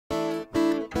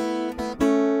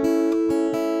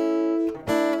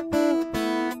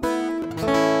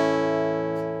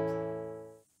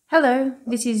Hello,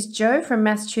 this is Jo from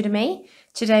Maths Tutor Me.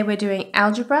 Today we're doing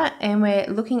algebra and we're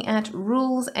looking at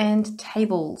rules and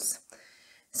tables.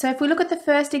 So if we look at the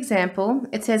first example,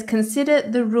 it says consider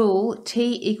the rule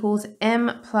t equals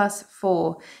m plus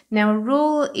 4. Now a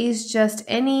rule is just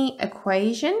any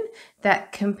equation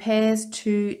that compares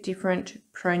two different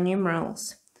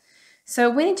pronumerals. So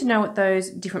we need to know what those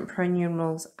different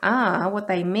pronumerals are, what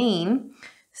they mean.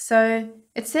 So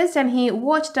it says down here,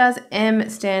 what does m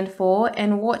stand for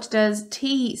and what does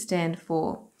t stand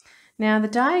for? Now the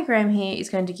diagram here is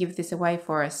going to give this away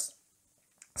for us.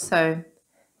 So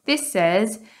this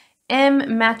says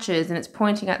m matches and it's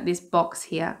pointing at this box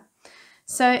here.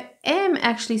 So m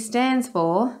actually stands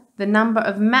for the number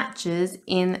of matches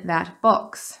in that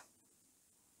box.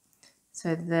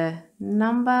 So the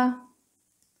number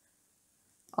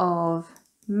of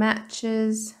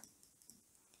matches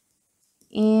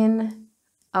in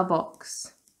a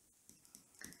box.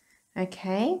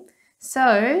 Okay,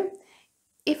 so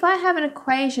if I have an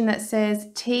equation that says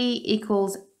t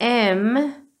equals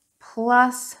m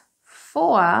plus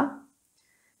 4,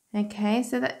 okay,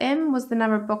 so the m was the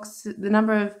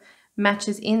number of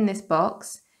matches in this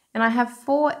box, and I have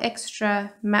 4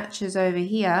 extra matches over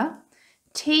here,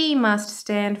 t must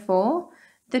stand for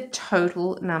the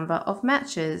total number of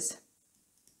matches.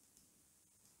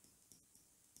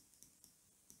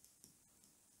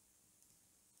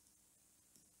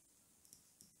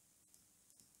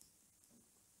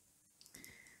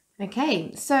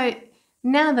 Okay, so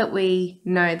now that we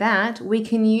know that, we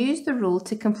can use the rule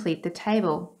to complete the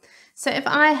table. So if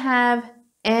I have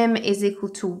m is equal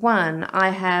to 1, I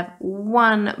have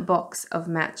 1 box of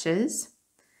matches.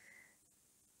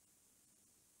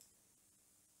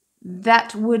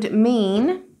 That would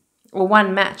mean, or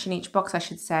 1 match in each box I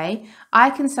should say, I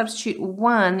can substitute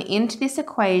 1 into this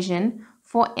equation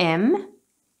for m,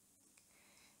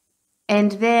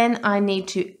 and then I need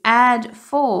to add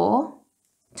 4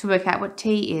 to work out what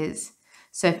t is.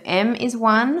 So if m is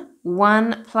 1,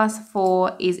 1 plus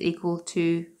 4 is equal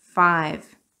to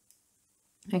 5.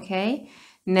 Okay,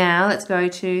 now let's go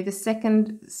to the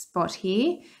second spot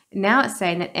here. Now it's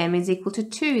saying that m is equal to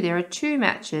 2. There are 2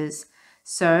 matches.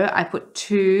 So I put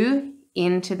 2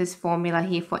 into this formula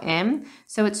here for m.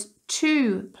 So it's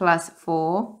 2 plus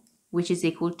 4, which is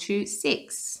equal to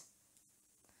 6.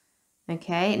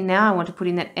 Okay, now I want to put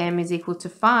in that m is equal to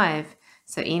 5.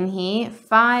 So in here,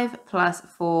 5 plus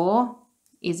 4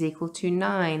 is equal to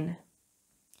 9.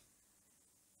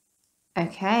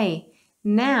 Okay,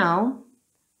 now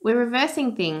we're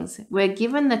reversing things. We're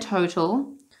given the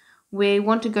total. We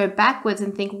want to go backwards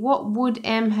and think, what would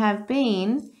m have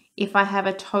been if I have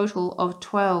a total of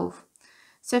 12?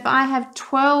 So if I have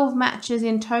 12 matches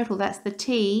in total, that's the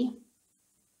t,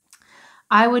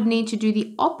 I would need to do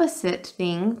the opposite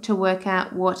thing to work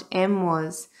out what m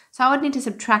was. So I would need to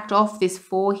subtract off this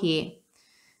 4 here.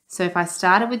 So if I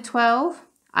started with 12,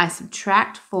 I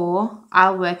subtract 4,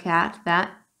 I'll work out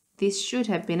that this should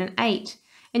have been an 8.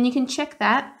 And you can check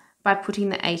that by putting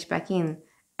the 8 back in.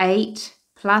 8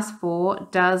 plus 4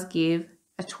 does give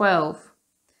a 12.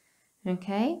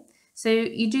 Okay, so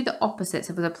you do the opposite.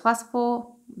 So for the plus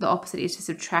 4, the opposite is to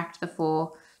subtract the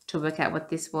 4 to work out what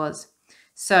this was.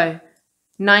 So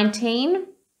 19,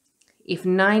 if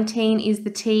 19 is the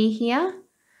t here,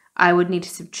 I would need to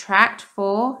subtract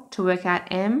 4 to work out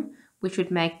m, which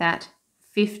would make that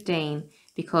 15,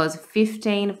 because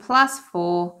 15 plus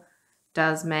 4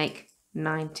 does make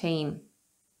 19.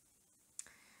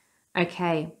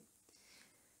 Okay,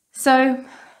 so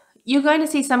you're going to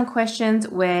see some questions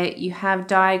where you have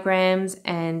diagrams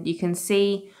and you can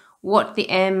see what the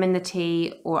m and the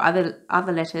t or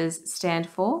other letters stand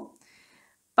for.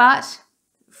 But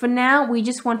for now, we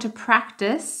just want to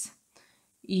practice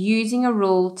using a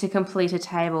rule to complete a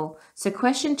table. So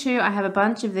question 2, I have a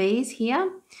bunch of these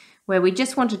here where we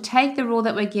just want to take the rule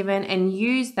that we're given and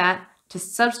use that to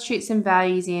substitute some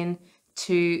values in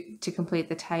to complete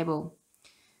the table.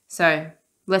 So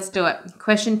let's do it.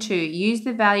 Question 2, use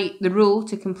the rule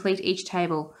to complete each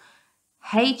table.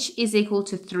 H is equal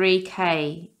to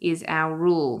 3k is our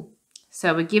rule.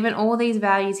 So we're given all these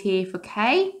values here for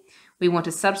k. We want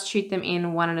to substitute them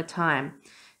in one at a time.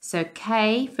 So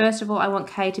k, first of all, I want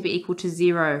k to be equal to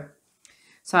 0.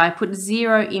 So I put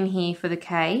 0 in here for the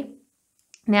k.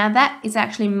 Now that is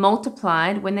actually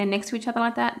multiplied. When they're next to each other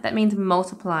like that, that means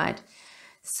multiplied.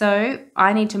 So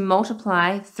I need to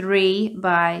multiply 3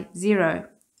 by 0.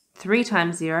 3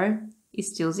 times 0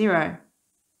 is still 0.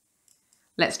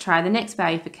 Let's try the next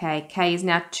value for k. K is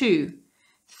now 2.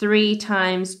 3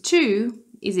 times 2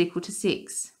 is equal to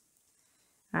 6.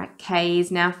 All right, k is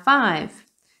now 5.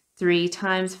 3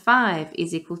 times 5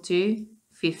 is equal to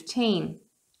 15.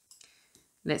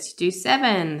 Let's do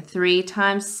 7. 3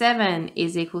 times 7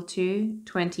 is equal to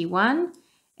 21.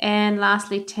 And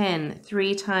lastly, 10.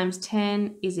 3 times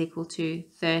 10 is equal to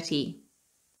 30.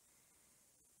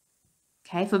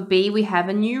 Okay, for B, we have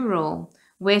a new rule.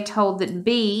 We're told that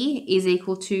B is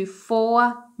equal to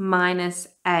 4 minus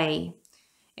A.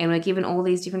 And we're given all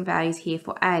these different values here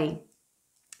for A.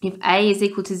 If A is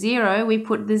equal to 0, we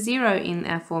put the 0 in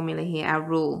our formula here, our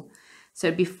rule. So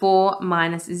it'd be 4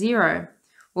 minus 0.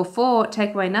 Well, 4,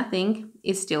 take away nothing,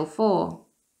 is still 4.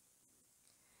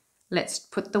 Let's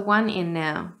put the 1 in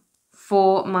now.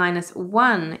 4 minus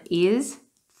 1 is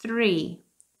 3.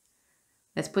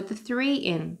 Let's put the 3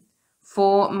 in.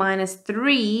 4 minus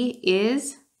 3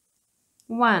 is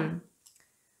 1.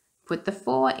 Put the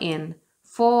 4 in.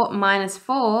 4 minus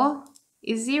 4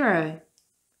 is 0.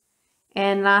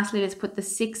 And lastly, let's put the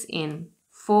 6 in.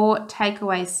 4 take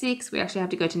away 6, we actually have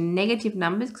to go to negative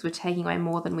numbers because we're taking away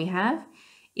more than we have,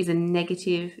 is a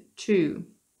negative 2.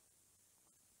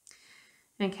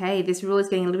 Okay, this rule is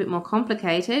getting a little bit more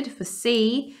complicated. For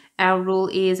C, our rule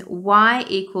is y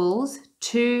equals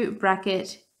 2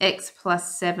 bracket x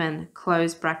plus 7,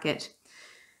 close bracket.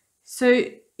 So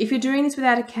if you're doing this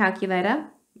without a calculator,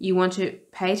 you want to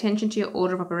pay attention to your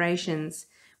order of operations,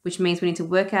 which means we need to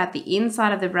work out the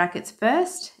inside of the brackets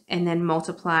first and then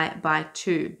multiply by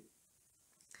 2.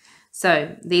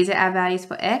 So these are our values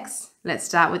for x. Let's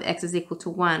start with x is equal to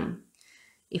 1.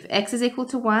 If x is equal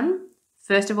to 1,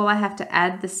 first of all, I have to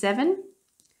add the 7,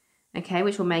 okay,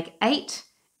 which will make 8,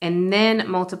 and then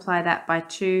multiply that by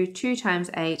 2. 2 times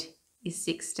 8 is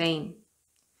 16.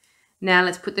 Now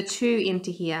let's put the 2 into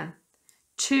here.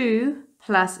 2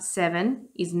 plus 7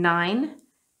 is 9.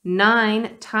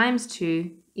 9 times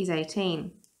 2 is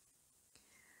 18.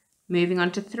 Moving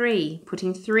on to 3,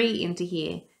 putting 3 into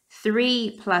here.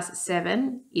 3 plus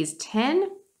 7 is 10,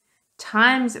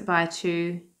 times by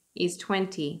 2 is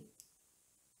 20.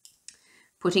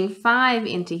 Putting 5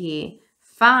 into here.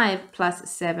 5 plus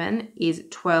 7 is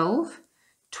 12.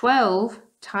 12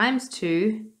 times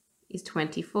 2 is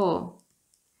 24.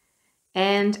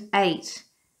 And 8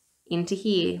 into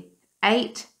here.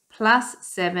 8 plus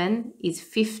 7 is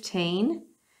 15.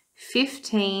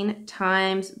 15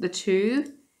 times the 2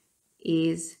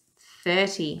 is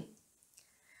 30.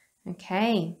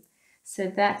 Okay,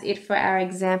 so that's it for our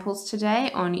examples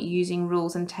today on using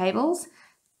rules and tables.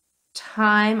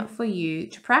 Time for you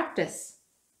to practice.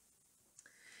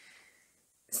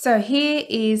 So here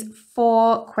is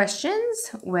 4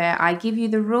 questions where I give you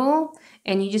the rule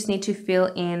and you just need to fill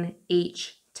in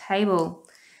each table.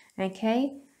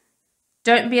 Okay,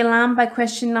 don't be alarmed by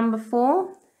question number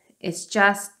 4. It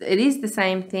is the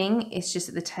same thing. It's just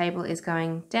that the table is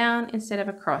going down instead of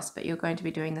across, but you're going to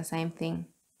be doing the same thing.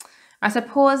 So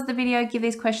pause the video, give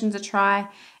these questions a try,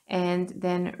 and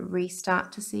then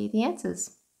restart to see the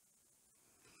answers.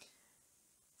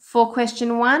 For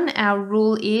question 1, our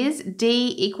rule is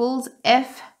D equals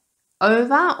F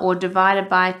over or divided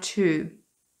by 2.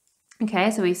 Okay,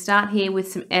 so we start here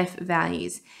with some F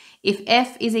values. If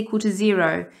F is equal to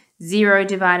 0, 0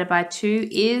 divided by 2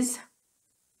 is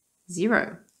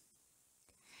 0.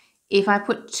 If I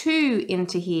put 2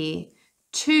 into here,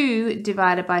 2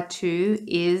 divided by 2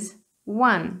 is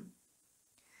 1.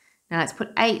 Now let's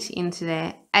put 8 into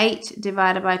there. 8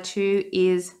 divided by 2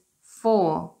 is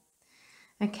 4.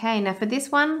 Okay, now for this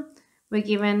one, we're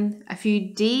given a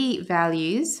few D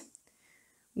values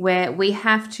where we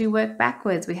have to work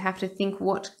backwards. We have to think,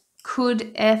 what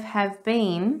could F have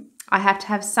been? I have to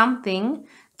have something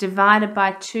divided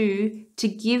by 2 to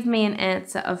give me an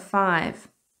answer of 5.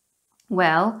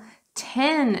 Well,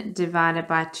 10 divided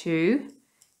by 2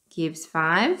 gives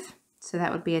 5, so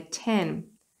that would be a 10.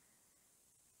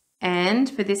 And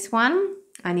for this one,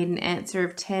 I need an answer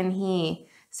of 10 here.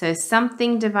 So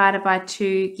something divided by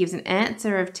 2 gives an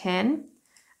answer of 10.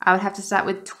 I would have to start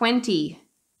with 20.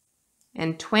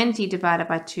 And 20 divided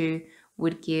by 2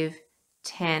 would give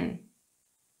 10.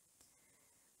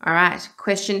 All right,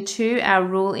 question 2, our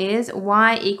rule is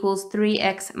y equals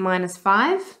 3x minus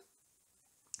 5.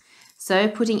 So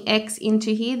putting x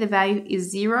into here, the value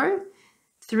is 0.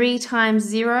 3 times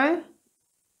 0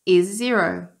 is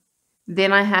 0.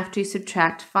 Then I have to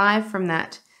subtract 5 from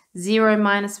that. 0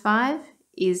 minus 5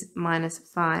 is minus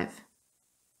 5.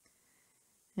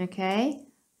 Okay,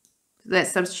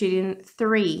 let's substitute in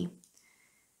 3.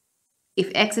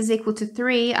 If x is equal to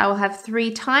 3, I will have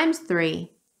 3 times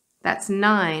 3. That's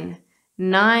 9.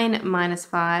 9 minus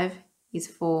 5 is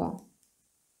 4.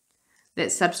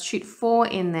 Let's substitute 4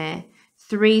 in there.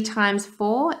 3 times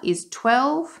 4 is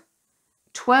 12.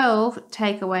 12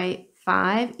 take away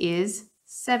 5 is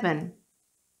 7.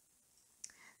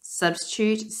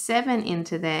 Substitute 7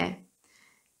 into there.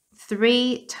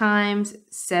 3 times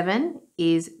 7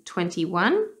 is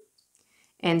 21.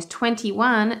 And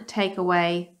 21 take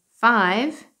away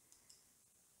 5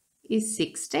 is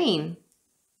 16.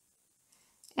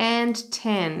 And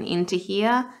 10 into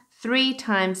here. 3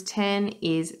 times 10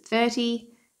 is 30.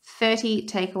 30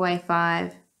 take away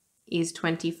 5 is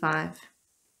 25.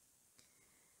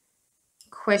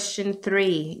 Question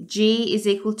 3. G is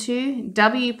equal to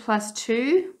W plus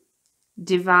 2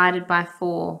 divided by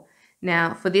 4.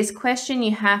 Now, for this question,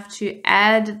 you have to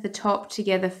add the top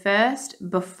together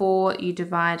first before you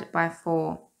divide by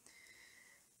 4.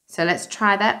 So let's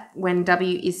try that when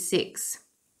W is 6.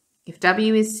 If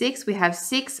W is 6, we have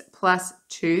 6 plus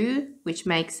 2, which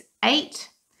makes 8.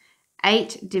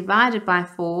 8 divided by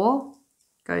 4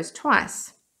 goes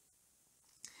twice.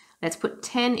 Let's put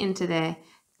 10 into there.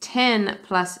 10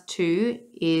 plus 2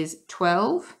 is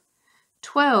 12.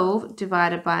 12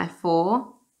 divided by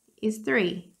 4 is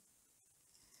 3.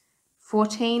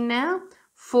 14 now.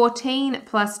 14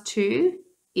 plus 2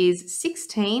 is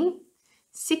 16.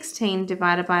 16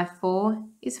 divided by 4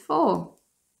 is 4.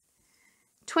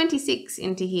 26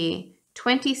 into here.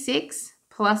 26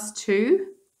 plus 2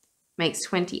 makes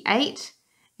 28.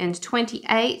 And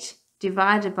 28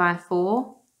 divided by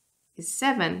 4 is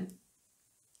 7.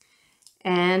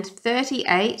 And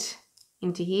 38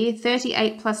 into here.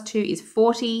 38 plus 2 is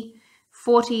 40.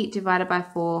 40 divided by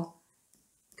 4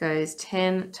 goes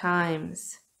 10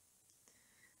 times.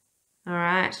 All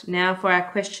right, now for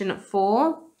our question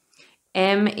 4.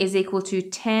 M is equal to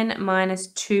 10 minus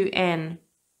 2n.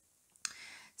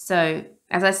 So,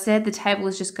 as I said, the table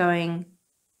is just going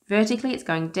vertically. It's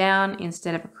going down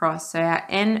instead of across. So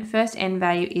our first n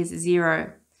value is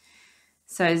 0.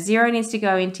 So 0 needs to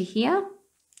go into here.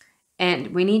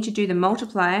 And we need to do the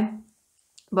multiply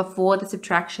before the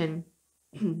subtraction.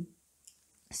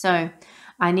 So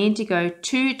I need to go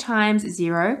 2 times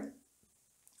 0,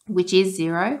 which is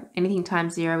 0. Anything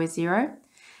times 0 is 0.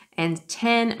 And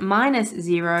 10 minus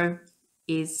 0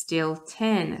 is still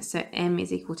 10. So m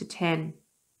is equal to 10.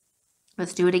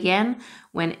 Let's do it again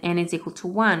when n is equal to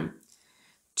 1.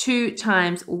 2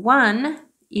 times 1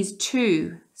 is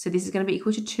 2. So this is going to be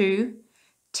equal to 2.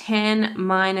 10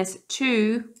 minus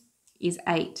 2 is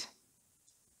 8.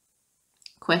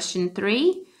 Question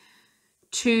 3.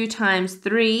 2 times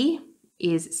 3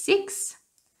 is 6.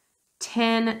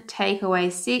 10 take away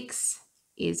 6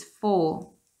 is 4.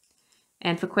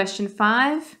 And for question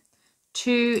 5,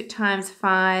 2 times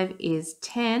 5 is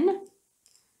 10.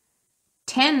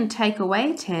 10 take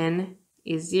away 10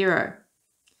 is 0.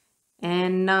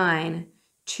 And 9.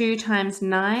 2 times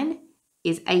 9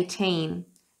 is 18.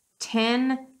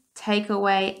 10 take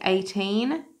away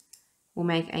 18 will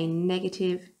make a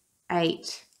negative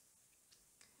 8.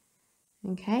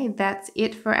 Okay, that's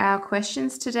it for our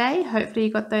questions today. Hopefully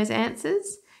you got those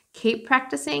answers. Keep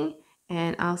practicing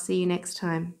and I'll see you next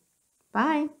time.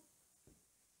 Bye.